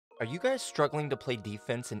Are you guys struggling to play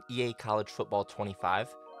defense in EA College Football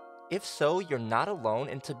 25? If so, you're not alone,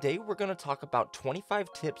 and today we're going to talk about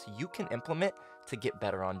 25 tips you can implement to get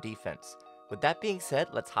better on defense. With that being said,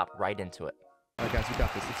 let's hop right into it. All right, guys, we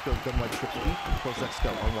got this. Let's go. Double right, triple E. Close, let's go.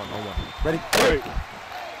 On one. Ready? Hey.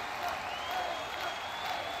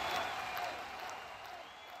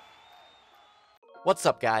 What's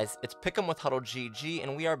up, guys? It's Pick'em with HuddleGG,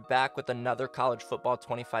 and we are back with another College Football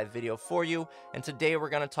 25 video for you. And today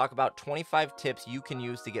we're going to talk about 25 tips you can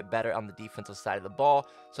use to get better on the defensive side of the ball.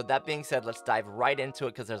 So that being said, let's dive right into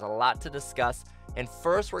it because there's a lot to discuss. And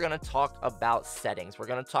first, we're going to talk about settings. We're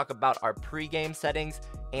going to talk about our pre-game settings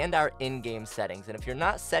and our in-game settings. And if you're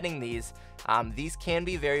not setting these can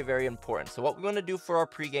be very, very important. So what we want to do for our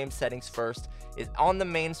pre-game settings first is on the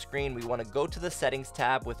main screen, we want to go to the settings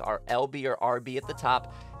tab with our LB or RB at the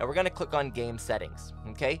top, and we're going to click on game settings.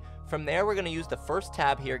 Okay. From there, we're going to use the first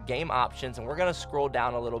tab here, game options, and we're going to scroll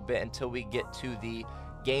down a little bit until we get to the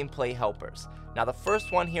gameplay helpers. Now, the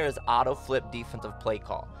first one here is Autoflip defensive play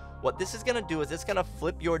call. What this is going to do is it's going to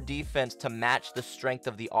flip your defense to match the strength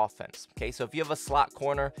of the offense. Okay, so if you have a slot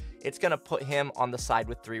corner, it's going to put him on the side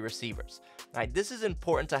with 3 receivers. All right, this is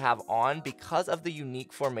important to have on because of the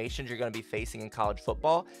unique formations you're going to be facing in college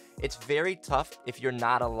football. It's very tough if you're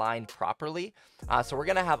not aligned properly. So we're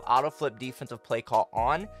going to have Autoflip defensive play call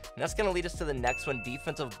on, and that's going to lead us to the next one,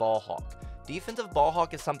 defensive ball hawk. Defensive ball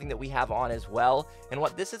hawk is something that we have on as well, and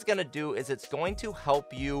what this is going to do is it's going to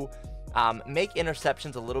help you make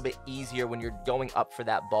interceptions a little bit easier when you're going up for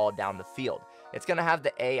that ball down the field. It's going to have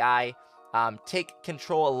the AI take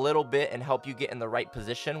control a little bit and help you get in the right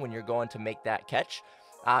position when you're going to make that catch.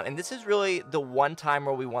 And this is really the one time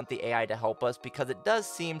where we want the AI to help us because it does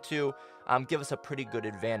seem to give us a pretty good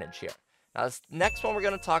advantage here. Now, this next one we're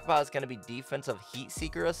going to talk about is going to be defensive heat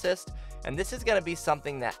seeker assist. And this is going to be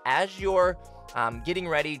something that as you're getting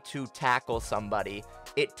ready to tackle somebody,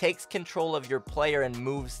 it takes control of your player and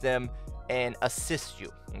moves them and assists you.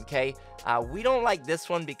 Okay, we don't like this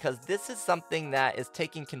one because this is something that is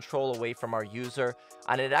taking control away from our user,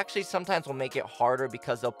 and it actually sometimes will make it harder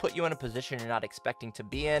because they'll put you in a position you're not expecting to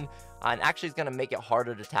be in, and actually is going to make it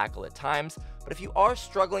harder to tackle at times. But if you are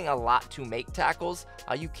struggling a lot to make tackles,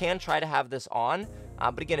 you can try to have this on.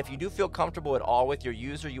 But again, if you do feel comfortable at all with your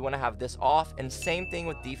user, you want to have this off. And same thing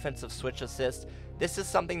with defensive switch assist. This is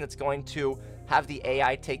something that's going to have the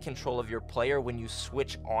AI take control of your player when you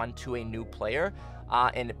switch on to a new player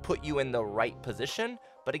and put you in the right position.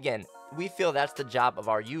 But again, we feel that's the job of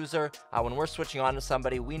our user. When we're switching on to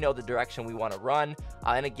somebody, we know the direction we want to run.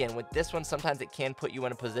 And again, with this one, sometimes it can put you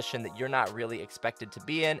in a position that you're not really expected to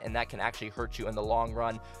be in, and that can actually hurt you in the long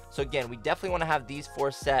run. So again, we definitely want to have these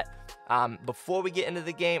 4 set before we get into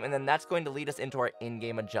the game, and then that's going to lead us into our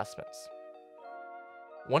in-game adjustments.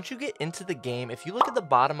 Once you get into the game, if you look at the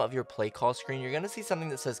bottom of your play call screen, you're going to see something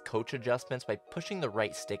that says coach adjustments by pushing the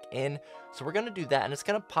right stick in. So we're going to do that, and it's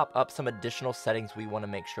going to pop up some additional settings we want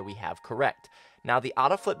to make sure we have correct. Now, the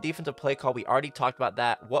autoflip defensive play call, we already talked about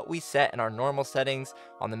that. What we set in our normal settings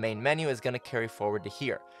on the main menu is going to carry forward to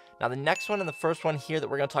here. Now, the next one and the first one here that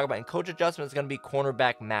we're going to talk about in coach adjustments is going to be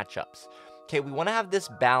cornerback matchups. Okay, we want to have this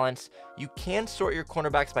balance. You can sort your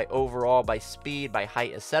cornerbacks by overall, by speed, by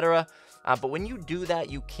height, etc. But when you do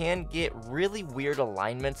that, you can get really weird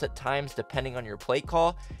alignments at times depending on your play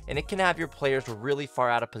call, and it can have your players really far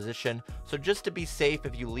out of position. So just to be safe,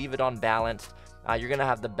 if you leave it on balanced, you're going to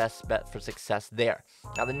have the best bet for success there.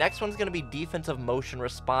 Now, the next one's going to be defensive motion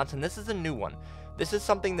response, and this is a new one. This is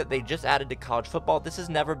something that they just added to college football. This has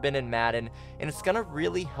never been in Madden, and it's going to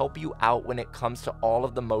really help you out when it comes to all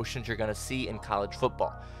of the motions you're going to see in college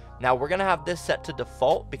football. Now, we're going to have this set to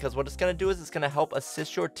default because what it's going to do is it's going to help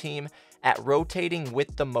assist your team at rotating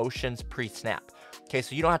with the motions pre-snap. Okay,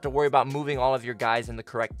 so you don't have to worry about moving all of your guys in the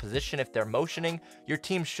correct position. If they're motioning, your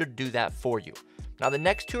team should do that for you. Now, the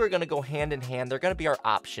next two are going to go hand in hand. They're going to be our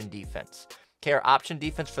option defense. Okay, our option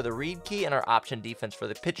defense for the read key and our option defense for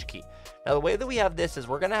the pitch key. Now, the way that we have this is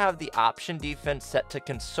we're going to have the option defense set to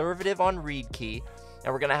conservative on read key,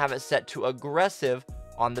 and we're going to have it set to aggressive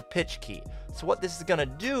on the pitch key. So what this is going to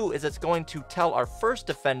do is it's going to tell our first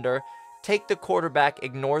defender, take the quarterback,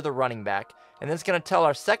 ignore the running back, and then it's going to tell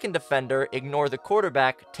our second defender, ignore the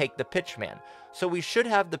quarterback, take the pitch man. So we should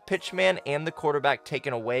have the pitch man and the quarterback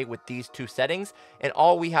taken away with these 2 settings, and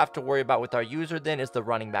all we have to worry about with our user then is the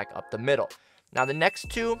running back up the middle. Now, the next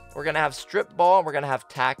 2, we're going to have strip ball, and we're going to have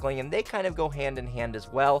tackling, and they kind of go hand in hand as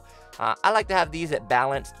well. I like to have these at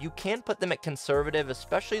balanced. You can put them at conservative,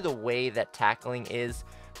 especially the way that tackling is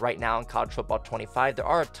right now in college football 25. There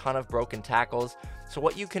are a ton of broken tackles. So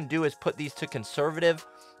what you can do is put these to conservative.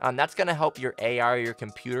 That's going to help your AR, your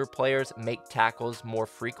computer players, make tackles more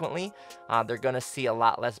frequently. They're going to see a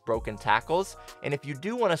lot less broken tackles. And if you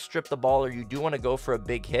do want to strip the ball or you do want to go for a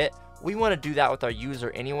big hit, we want to do that with our user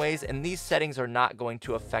anyways, and these settings are not going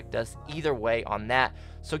to affect us either way on that.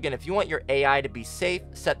 So again, if you want your AI to be safe,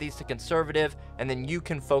 set these to conservative, and then you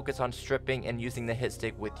can focus on stripping and using the hit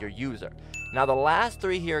stick with your user. Now the last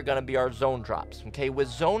three here are going to be our zone drops. Okay, with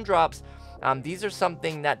zone drops, these are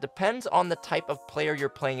something that depends on the type of player you're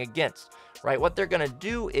playing against, right? What they're going to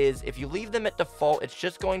do is, if you leave them at default, it's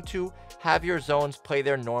just going to have your zones play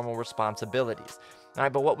their normal responsibilities. All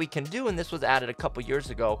right, but what we can do, and this was added a couple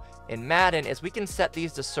years ago in Madden, is we can set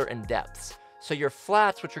these to certain depths. So your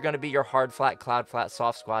flats, which are going to be your hard flat, cloud flat,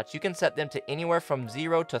 soft squats, you can set them to anywhere from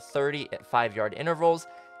 0 to 30 at 5-yard intervals.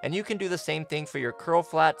 And you can do the same thing for your curl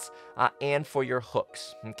flats and for your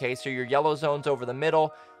hooks. Okay, so your yellow zones over the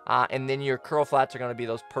middle, and then your curl flats are going to be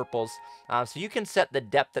those purples. So you can set the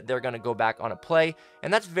depth that they're going to go back on a play,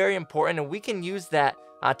 and that's very important. And we can use that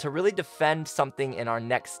to really defend something in our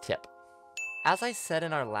next tip. As I said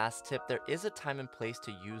in our last tip, there is a time and place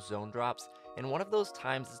to use zone drops, and one of those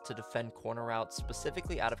times is to defend corner routes,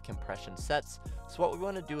 specifically out of compression sets. So what we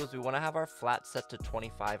want to do is we want to have our flat set to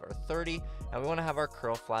 25 or 30, and we want to have our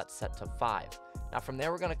curl flat set to 5. Now from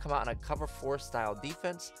there, we're going to come out in a cover 4 style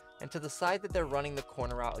defense, and to the side that they're running the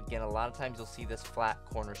corner route, again, a lot of times you'll see this flat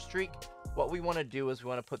corner streak. What we want to do is we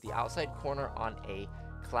want to put the outside corner on a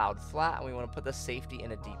cloud flat, and we want to put the safety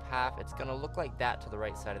in a deep half. It's going to look like that to the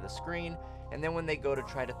right side of the screen. And then when they go to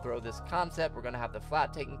try to throw this concept, we're going to have the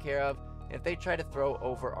flat taken care of. And if they try to throw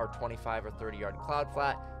over our 25 or 30-yard cloud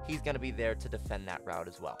flat, he's going to be there to defend that route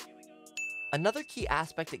as well. Another key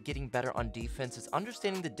aspect at getting better on defense is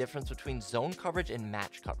understanding the difference between zone coverage and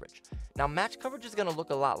match coverage. Now, match coverage is going to look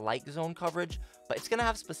a lot like zone coverage, but it's going to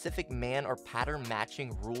have specific man or pattern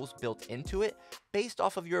matching rules built into it based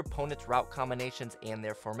off of your opponent's route combinations and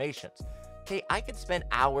their formations. Okay, I could spend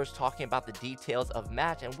hours talking about the details of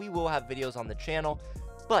match, and we will have videos on the channel,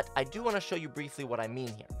 but I do want to show you briefly what I mean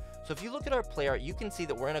here. So if you look at our play art, you can see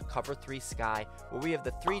that we're in a cover 3 sky where we have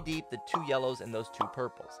the 3 deep, the 2 yellows, and those 2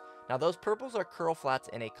 purples. Now those purples are curl flats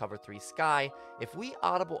in a cover 3 sky. If we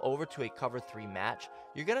audible over to a cover 3 match,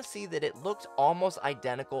 you're going to see that it looks almost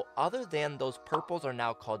identical, other than those purples are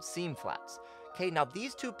now called seam flats. Okay, now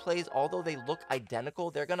these two plays, although they look identical,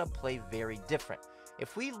 they're going to play very different.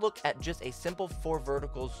 If we look at just a simple 4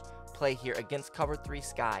 verticals play here against cover 3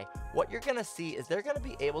 sky, what you're going to see is they're going to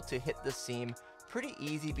be able to hit the seam pretty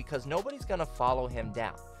easy because nobody's going to follow him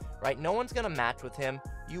down, right? No one's going to match with him.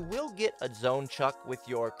 You will get a zone chuck with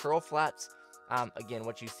your curl flats. Again,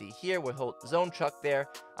 what you see here, we'll zone chuck there,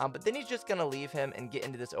 but then he's just going to leave him and get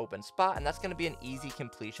into this open spot, and that's going to be an easy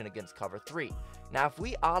completion against cover 3. Now, if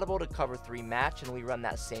we audible to cover 3 match and we run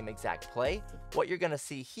that same exact play, what you're going to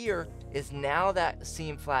see here is now that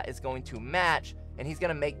seam flat is going to match, and he's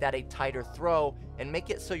going to make that a tighter throw and make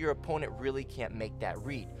it so your opponent really can't make that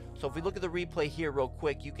read. So if we look at the replay here real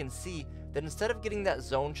quick, you can see that instead of getting that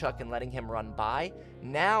zone chuck and letting him run by,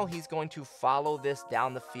 now he's going to follow this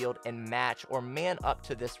down the field and match or man up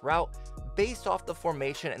to this route based off the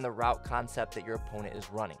formation and the route concept that your opponent is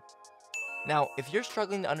running. Now, if you're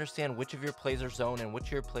struggling to understand which of your plays are zone and which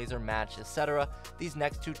of your plays are match, etc., these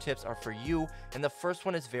next 2 tips are for you, and the first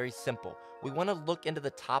one is very simple. We want to look into the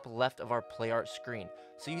top left of our play art screen.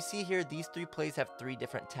 So you see here, these 3 plays have 3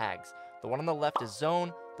 different tags. The one on the left is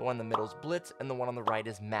zone, the one in the middle is blitz, and the one on the right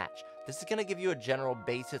is match. This is going to give you a general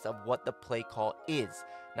basis of what the play call is.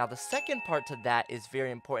 Now, the second part to that is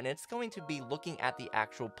very important. It's going to be looking at the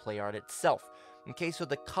actual play art itself. Okay, so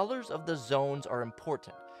the colors of the zones are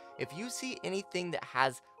important. If you see anything that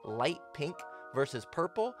has light pink versus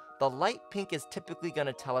purple, the light pink is typically going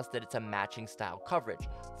to tell us that it's a matching style coverage.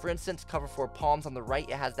 For instance, cover 4 palms on the right,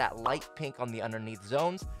 it has that light pink on the underneath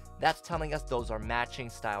zones. That's telling us those are matching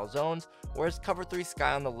style zones, whereas cover 3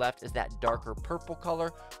 sky on the left is that darker purple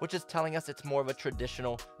color, which is telling us it's more of a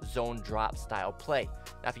traditional zone drop style play.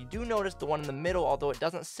 Now, if you do notice the one in the middle, although it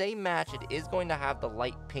doesn't say match, it is going to have the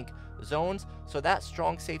light pink zones, so that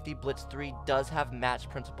strong safety blitz 3 does have match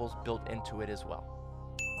principles built into it as well.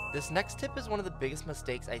 This next tip is one of the biggest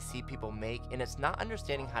mistakes I see people make, and it's not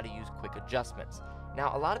understanding how to use quick adjustments.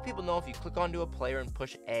 Now, a lot of people know if you click onto a player and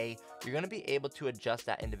push A, you're going to be able to adjust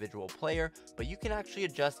that individual player, but you can actually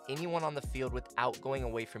adjust anyone on the field without going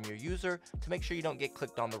away from your user to make sure you don't get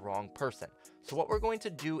clicked on the wrong person. So what we're going to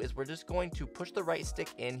do is we're just going to push the right stick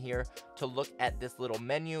in here to look at this little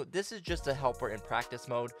menu. This is just a helper in practice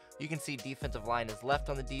mode. You can see defensive line is left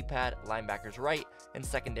on the D-pad, linebackers right, and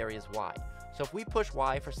secondary is Y. So if we push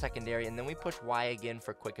Y for secondary and then we push Y again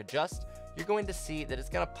for quick adjust, you're going to see that it's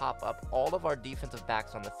going to pop up all of our defensive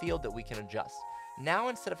backs on the field that we can adjust. Now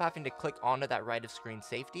instead of having to click onto that right of screen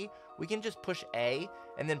safety, we can just push A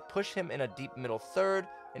and then push him in a deep middle third,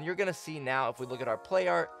 and you're going to see now if we look at our play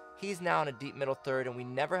art, he's now in a deep middle third and we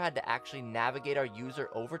never had to actually navigate our user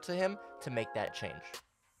over to him to make that change.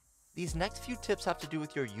 These next few tips have to do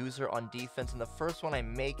with your user on defense, and the first one I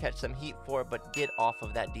may catch some heat for, but get off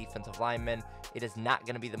of that defensive lineman. It is not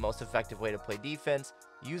going to be the most effective way to play defense.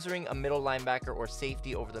 Using a middle linebacker or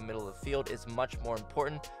safety over the middle of the field is much more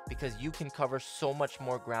important because you can cover so much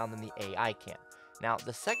more ground than the AI can. Now,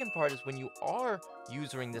 the second part is when you are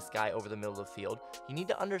using this guy over the middle of the field, you need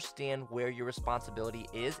to understand where your responsibility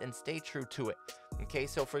is and stay true to it. Okay,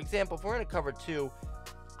 so for example, if we're in a cover 2,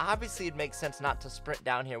 obviously it makes sense not to sprint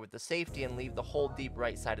down here with the safety and leave the whole deep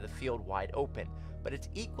right side of the field wide open. But it's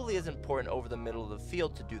equally as important over the middle of the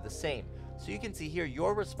field to do the same. So you can see here,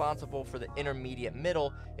 you're responsible for the intermediate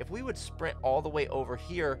middle. If we would sprint all the way over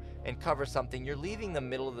here and cover something, you're leaving the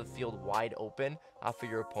middle of the field wide open for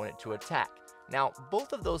your opponent to attack. Now,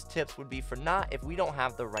 both of those tips would be for not if we don't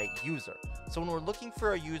have the right user. So when we're looking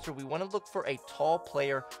for a user, we want to look for a tall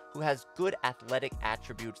player who has good athletic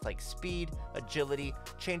attributes like speed, agility,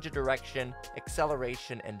 change of direction,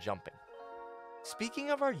 acceleration, and jumping. Speaking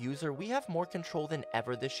of our user, we have more control than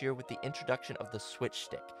ever this year with the introduction of the switch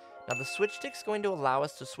stick. Now the switch stick is going to allow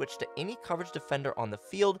us to switch to any coverage defender on the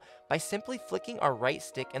field by simply flicking our right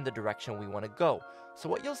stick in the direction we want to go. So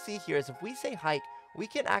what you'll see here is if we say hike, we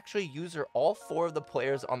can actually user all 4 of the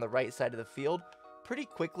players on the right side of the field pretty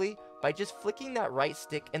quickly by just flicking that right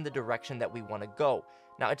stick in the direction that we want to go.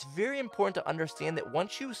 Now it's very important to understand that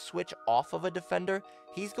once you switch off of a defender,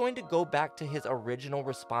 he's going to go back to his original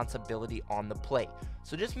responsibility on the play.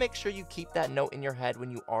 So just make sure you keep that note in your head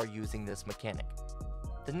when you are using this mechanic.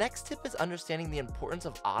 The next tip is understanding the importance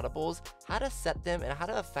of audibles, how to set them, and how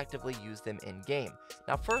to effectively use them in game.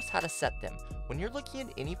 Now first, how to set them. When you're looking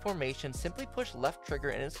at any formation, simply push left trigger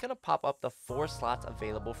and it's going to pop up the 4 slots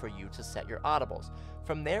available for you to set your audibles.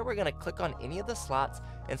 From there, we're going to click on any of the slots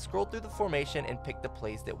and scroll through the formation and pick the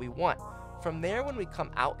plays that we want. From there, when we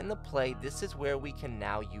come out in the play, this is where we can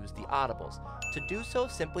now use the audibles. To do so,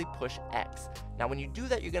 simply push X. Now when you do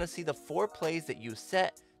that, you're going to see the 4 plays that you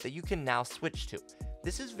set that you can now switch to.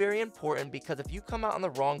 This is very important because if you come out on the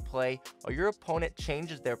wrong play or your opponent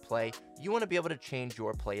changes their play, you want to be able to change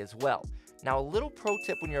your play as well. Now a little pro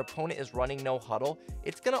tip: when your opponent is running no huddle,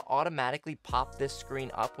 it's going to automatically pop this screen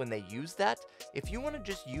up when they use that. If you want to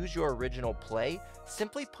just use your original play,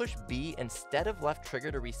 simply push B instead of left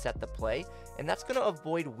trigger to reset the play, and that's going to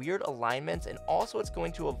avoid weird alignments, and also it's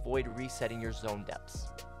going to avoid resetting your zone depths.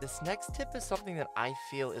 This next tip is something that I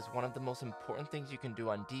feel is one of the most important things you can do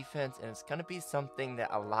on defense, and it's going to be something that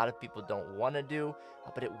a lot of people don't want to do,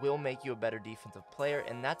 but it will make you a better defensive player,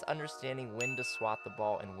 and that's understanding when to swat the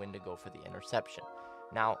ball and when to go for the interception.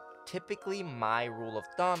 Now, typically my rule of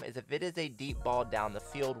thumb is if it is a deep ball down the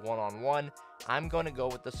field one-on-one, I'm going to go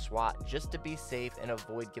with the swat just to be safe and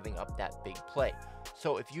avoid giving up that big play.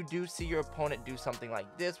 So if you do see your opponent do something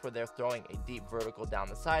like this where they're throwing a deep vertical down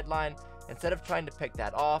the sideline, instead of trying to pick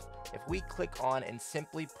that off, if we click on and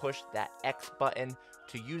simply push that X button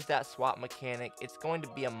to use that swat mechanic, it's going to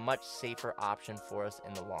be a much safer option for us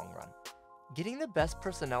in the long run. Getting the best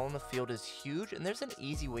personnel on the field is huge, and there's an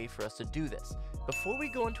easy way for us to do this. Before we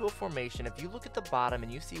go into a formation, if you look at the bottom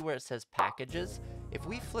and you see where it says packages, if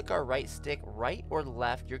we flick our right stick right or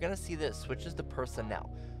left, you're going to see that it switches to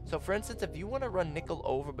personnel. So for instance, if you want to run nickel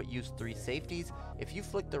over but use 3 safeties, if you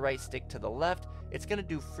flick the right stick to the left, it's going to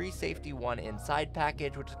do free safety 1 inside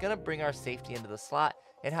package, which is going to bring our safety into the slot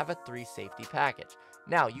and have a 3 safety package.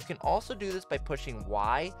 Now, you can also do this by pushing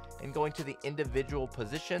Y and going to the individual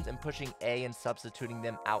positions and pushing A and substituting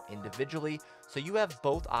them out individually, so you have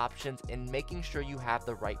both options and making sure you have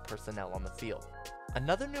the right personnel on the field.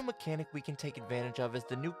 Another new mechanic we can take advantage of is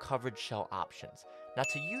the new coverage shell options. Now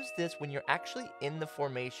to use this, when you're actually in the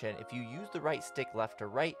formation, if you use the right stick left or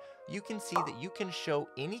right, you can see that you can show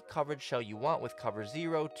any coverage shell you want with cover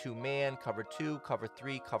 0, 2-man, cover 2, cover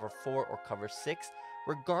 3, cover 4, or cover 6,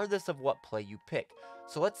 regardless of what play you pick.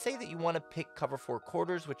 So let's say that you want to pick cover 4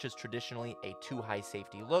 quarters, which is traditionally a 2 high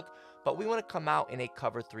safety look, but we want to come out in a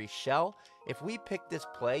cover 3 shell. If we pick this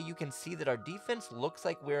play, you can see that our defense looks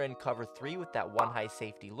like we're in cover 3 with that 1 high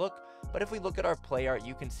safety look, but if we look at our play art,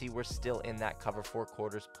 you can see we're still in that cover 4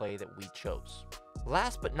 quarters play that we chose.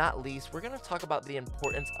 Last but not least, we're going to talk about the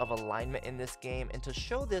importance of alignment in this game, and to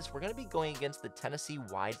show this, we're going to be going against the Tennessee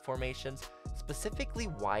wide formations, specifically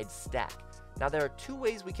wide stack. Now there are 2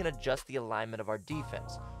 ways we can adjust the alignment of our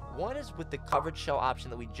defense. One is with the coverage shell option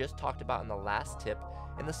that we just talked about in the last tip,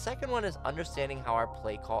 and the second one is understanding how our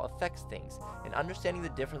play call affects things, and understanding the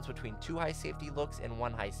difference between 2 high safety looks and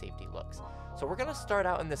 1 high safety looks. So we're going to start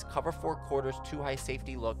out in this cover 4 quarters 2 high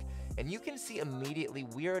safety look, and you can see immediately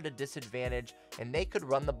we are at a disadvantage, and they could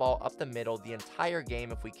run the ball up the middle the entire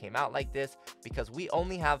game if we came out like this, because we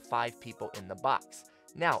only have 5 people in the box.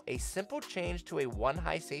 Now, a simple change to a 1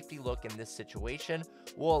 high safety look in this situation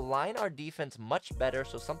will align our defense much better,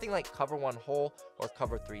 so something like cover 1 hole or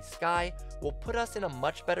cover 3 sky will put us in a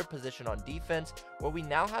much better position on defense, where we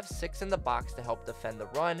now have 6 in the box to help defend the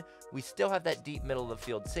run, we still have that deep middle of the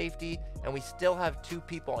field safety, and we still have 2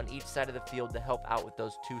 people on each side of the field to help out with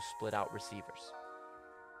those 2 split out receivers.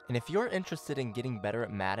 And if you're interested in getting better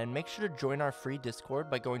at Madden, make sure to join our free Discord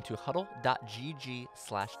by going to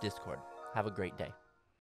HuddleGG/Discord. Have a great day.